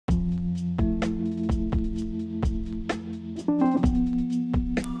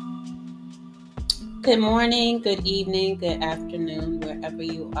Good morning, good evening, good afternoon, wherever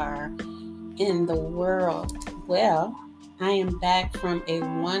you are in the world. Well, I am back from a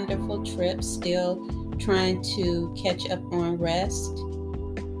wonderful trip, still trying to catch up on rest.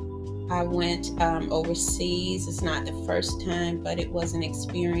 I went overseas. It's not the first time, but it was an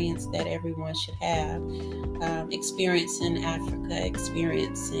experience that everyone should have. Experiencing Africa,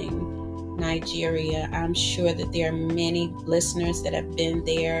 experiencing Nigeria. I'm sure that there are many listeners that have been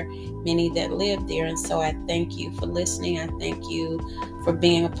there, many that live there. And so I thank you for listening. I thank you for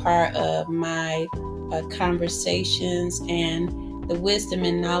being a part of my conversations and the wisdom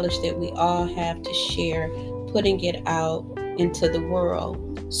and knowledge that we all have to share, putting it out into the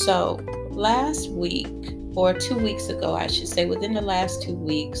world. So last week, or 2 weeks ago, I should say, within the last 2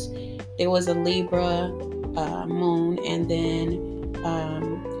 weeks, there was a Libra moon, and then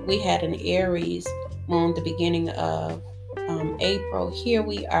we had an Aries moon the beginning of April. Here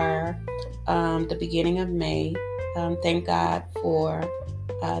we are, the beginning of May. Thank God for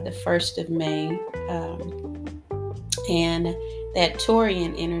the 1st of May and that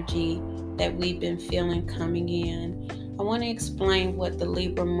Taurian energy that we've been feeling coming in. I want to explain what the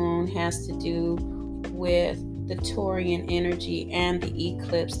Libra moon has to do with the Taurian energy and the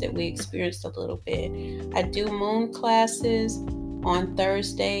eclipse that we experienced a little bit. I do moon classes on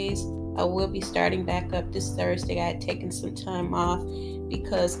Thursdays. I will be starting back up this Thursday. I had taken some time off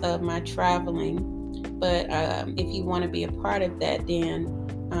because of my traveling. But if you want to be a part of that, then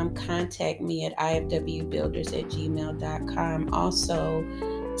contact me at ifwbuilders@gmail.com. Also,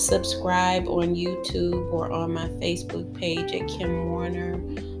 subscribe on YouTube or on my Facebook page at Kim Warner,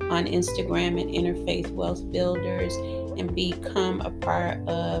 on Instagram at Interfaith Wealth Builders, and become a part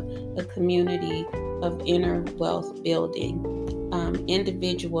of a community of inner wealth building,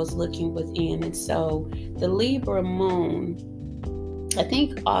 individuals looking within. And so the Libra moon, I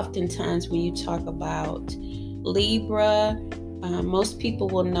think oftentimes when you talk about Libra, most people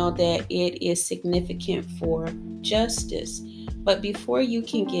will know that it is significant for justice. But before you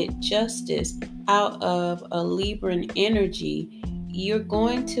can get justice out of a Libran energy, you're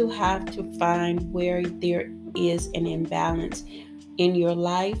going to have to find where there is an imbalance in your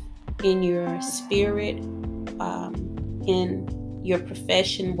life, in your spirit, in your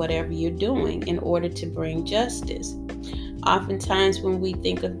profession, whatever you're doing, in order to bring justice. Oftentimes when we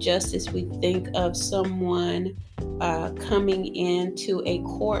think of justice, we think of someone coming into a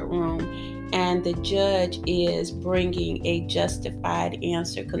courtroom and the judge is bringing a justified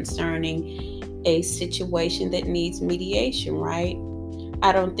answer concerning a situation that needs mediation, right?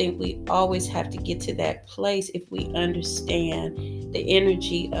 I don't think we always have to get to that place if we understand the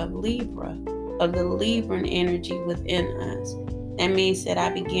energy of Libra, of the Libran energy within us. That means that I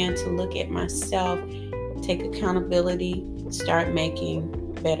began to look at myself, take accountability, start making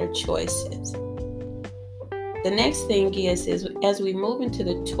better choices. The next thing is as we move into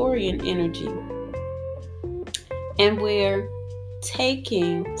the Taurian energy and we're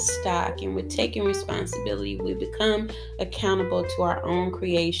taking stock and we're taking responsibility, we become accountable to our own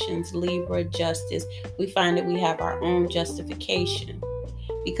creations, Libra, justice. We find that we have our own justification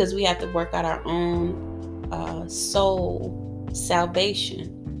because we have to work out our own soul salvation,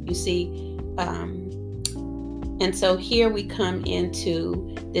 you see. And so here we come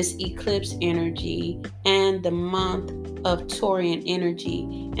into this eclipse energy and the month of Taurian energy.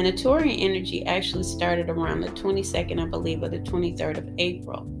 And the Taurian energy actually started around the 22nd, I believe, or the 23rd of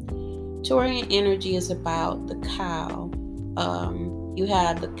April. Taurian energy is about the cow. You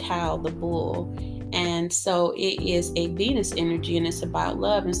have the cow, the bull. And so it is a Venus energy and it's about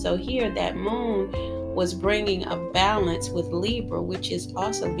love. And so here that moon was bringing a balance with Libra, which is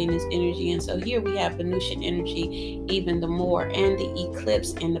also Venus energy. And so here we have Venusian energy even the more, and the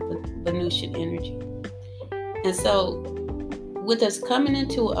eclipse in the Venusian energy. And so with us coming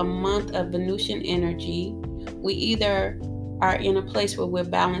into a month of Venusian energy, we either are in a place where we're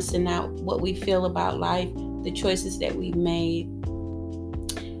balancing out what we feel about life, the choices that we've made.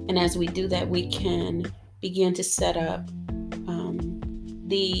 And as we do that, we can begin to set up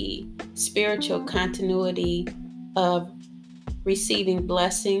the spiritual continuity of receiving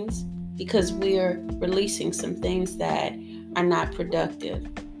blessings, because we're releasing some things that are not productive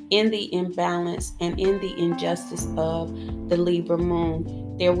in the imbalance and in the injustice of the Libra moon.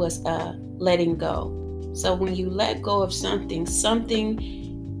 There was a letting go. So when you let go of something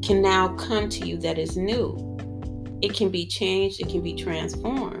can now come to you that is new. It can be changed, it can be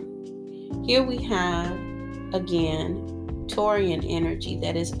transformed. Here we have, again, Taurian energy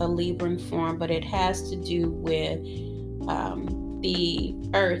that is a Libran form, but it has to do with the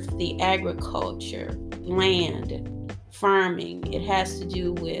earth, the agriculture, land, farming. It has to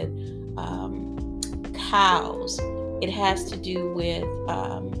do with cows. It has to do with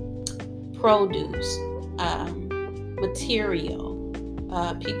produce, material.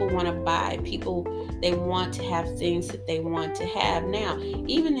 People want to buy. They want to have things that they want to have. Now,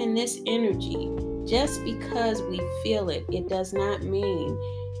 even in this energy, just because we feel it, it does not mean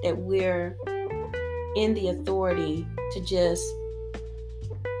that we're in the authority to just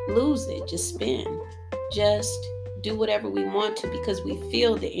lose it, just spin, just do whatever we want to because we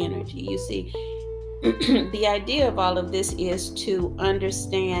feel the energy. You see, the idea of all of this is to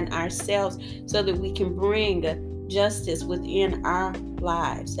understand ourselves so that we can bring justice within our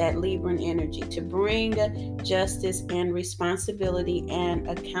lives, that Libran energy, to bring justice and responsibility and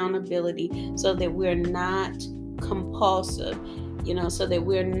accountability so that we're not compulsive, so that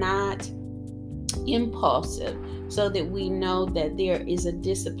we're not impulsive, so that we know that there is a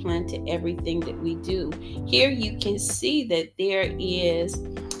discipline to everything that we do. Here you can see that there is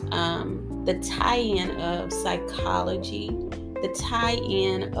the tie-in of psychology, the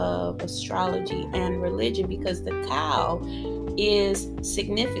tie-in of astrology and religion, because the cow is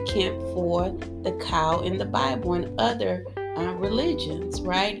significant for the cow in the Bible and other religions,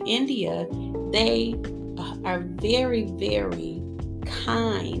 right? India, they are very, very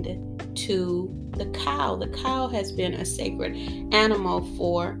kind to the cow. The cow has been a sacred animal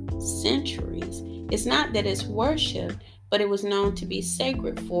for centuries. It's not that it's worshipped, but it was known to be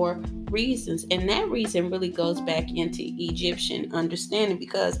sacred for reasons. And that reason really goes back into Egyptian understanding,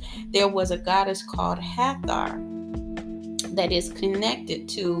 because there was a goddess called Hathor that is connected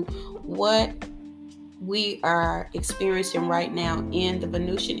to what we are experiencing right now in the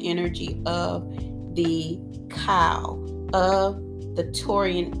Venusian energy of the cow, of the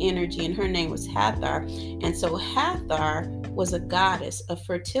Taurian energy, and her name was Hathor. And so Hathor was a goddess of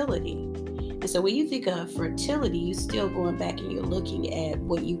fertility. And so when you think of fertility, you're still going back and you're looking at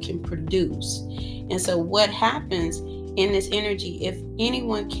what you can produce. And so what happens in this energy, if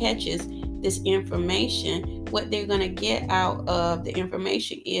anyone catches this information, what they're going to get out of the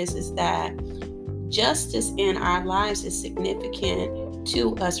information is that justice in our lives is significant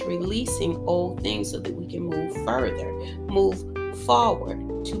to us releasing old things so that we can move further, move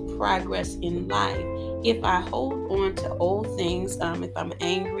forward to progress in life. If I hold on to old things, if I'm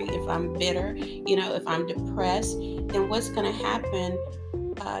angry, if I'm bitter, if I'm depressed, then what's going to happen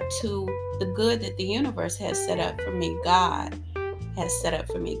to the good that the universe has set up for me, God has set up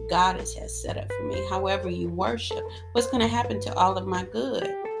for me, Goddess has set up for me, however you worship, what's going to happen to all of my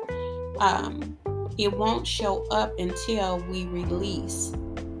good? It won't show up until we release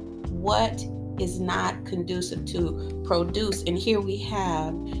what is not conducive to produce. And here we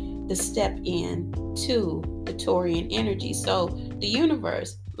have the step in to the Taurian energy. So the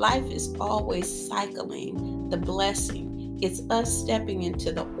universe, life is always cycling the blessing. It's us stepping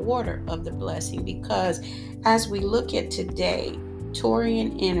into the order of the blessing, because as we look at today,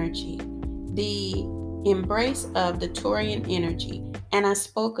 Taurian energy, the embrace of the Taurian energy, and I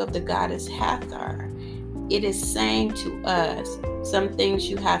spoke of the goddess Hathor, it is saying to us some things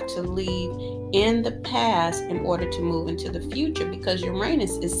you have to leave in the past in order to move into the future, because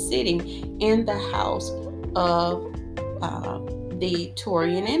Uranus is sitting in the house of the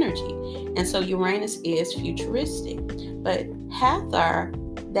Taurian energy. And so Uranus is futuristic. But Hathor,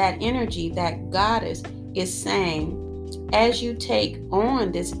 that energy, that goddess, is saying, as you take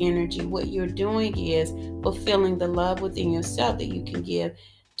on this energy, what you're doing is fulfilling the love within yourself that you can give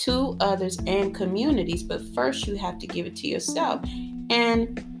to others and communities. But first, you have to give it to yourself.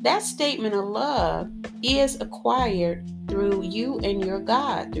 And that statement of love is acquired through you and your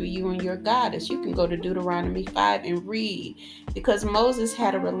God, through you and your goddess. You can go to Deuteronomy 5 and read, because Moses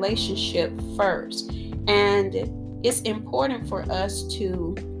had a relationship first. And it's important for us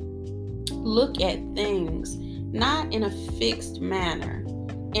to look at things not in a fixed manner,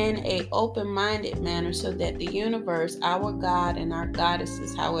 in an open-minded manner, so that the universe, our God and our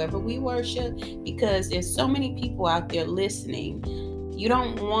goddesses, however we worship, because there's so many people out there listening, you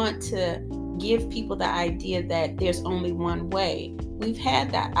don't want to give people the idea that there's only one way. We've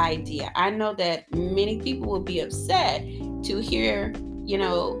had that idea. I know that many people will be upset to hear,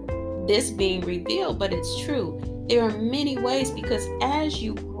 this being revealed, but it's true. There are many ways, because as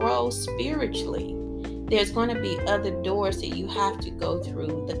you grow spiritually, there's going to be other doors that you have to go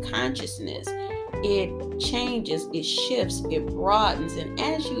through. The consciousness, it changes, it shifts, it broadens. And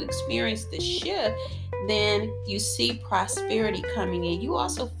as you experience the shift, then you see prosperity coming in. You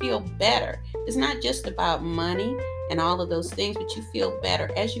also feel better. It's not just about money and all of those things, but you feel better.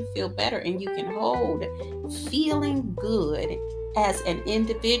 As you feel better and you can hold feeling good as an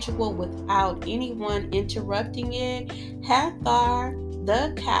individual without anyone interrupting it, Hathor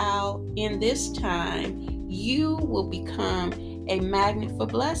the cow in this time, you will become a magnet for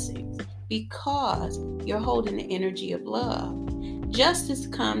blessings because you're holding the energy of love. Justice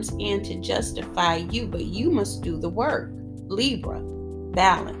comes in to justify you, but you must do the work. Libra,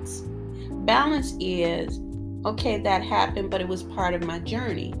 balance. Balance is, okay, that happened, but it was part of my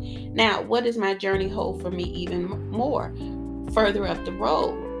journey. Now, what does my journey hold for me even more further up the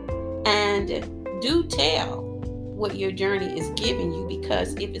road? And do tell what your journey is giving you,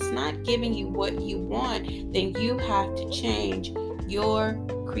 because if it's not giving you what you want, then you have to change your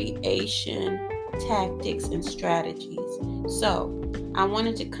creation tactics and strategies. So I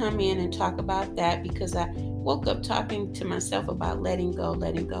wanted to come in and talk about that because I woke up talking to myself about letting go.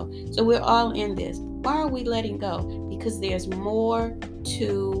 So we're all in this. Why are we letting go? Because there's more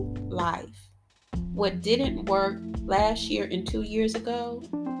to life. What didn't work last year and 2 years ago,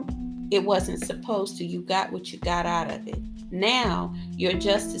 it wasn't supposed to. You got what you got out of it. Now, your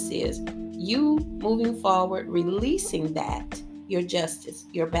justice is you moving forward, releasing that, your justice,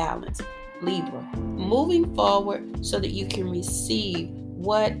 your balance. Libra, moving forward so that you can receive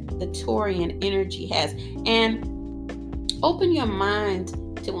what the Taurian energy has. And open your mind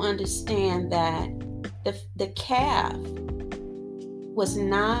to understand that the calf was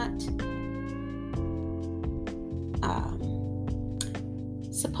not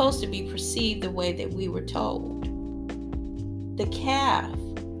supposed to be perceived the way that we were told. The calf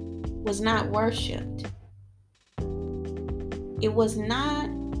was not worshipped. It was not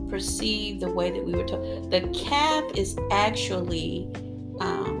perceived the way that we were told. The calf is actually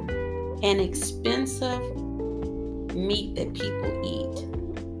an expensive meat that people eat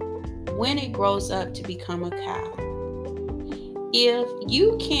when it grows up to become a cow. If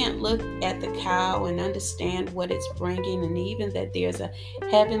you can't look at the cow and understand what it's bringing, and even that there's a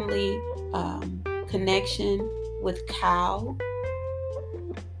heavenly connection with cow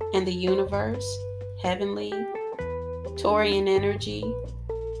and the universe, heavenly, Taurian energy,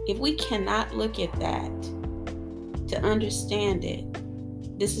 if we cannot look at that to understand it,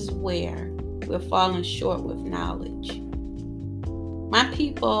 this is where we're falling short with knowledge. My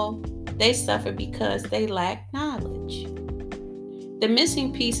people, they suffer because they lack knowledge. The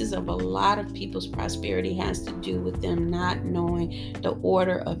missing pieces of a lot of people's prosperity has to do with them not knowing the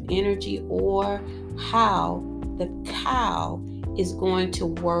order of energy or how the cow is going to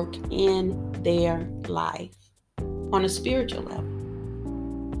work in their life on a spiritual level.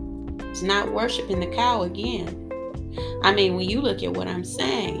 It's not worshiping the cow again. I mean, when you look at what I'm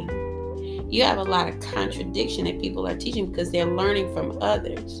saying, you have a lot of contradiction that people are teaching because they're learning from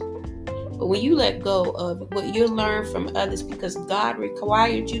others. But when you let go of what you learn from others because God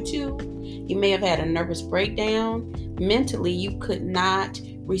required you to, you may have had a nervous breakdown. Mentally, you could not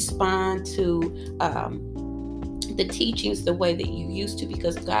respond to the teachings the way that you used to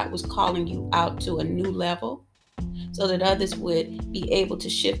because God was calling you out to a new level so that others would be able to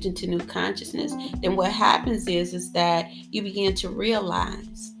shift into new consciousness. Then what happens is that you begin to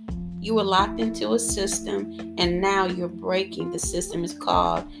realize you were locked into a system and now you're breaking. The system is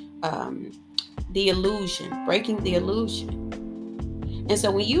called the illusion, breaking the illusion. And so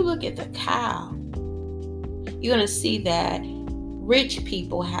when you look at the cow, you're going to see that rich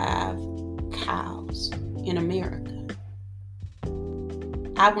people have cows in America.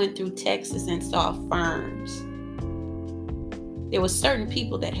 I went through Texas and saw farms. There were certain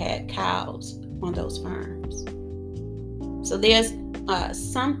people that had cows on those farms. So there's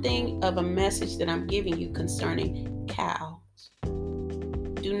something of a message that I'm giving you concerning cows.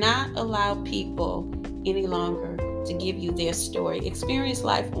 Do not allow people any longer to give you their story. Experience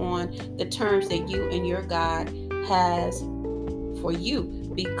life on the terms that you and your God has for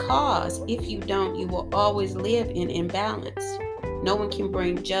you. Because if you don't, you will always live in imbalance. No one can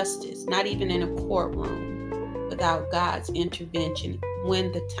bring justice, not even in a courtroom, without God's intervention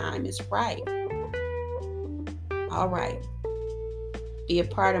when the time is right. All right. Be a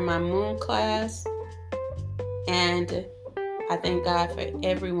part of my moon class. And I thank God for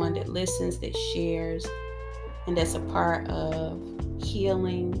everyone that listens, that shares, and that's a part of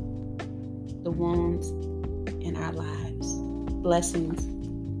healing the wounds in our lives. Blessings.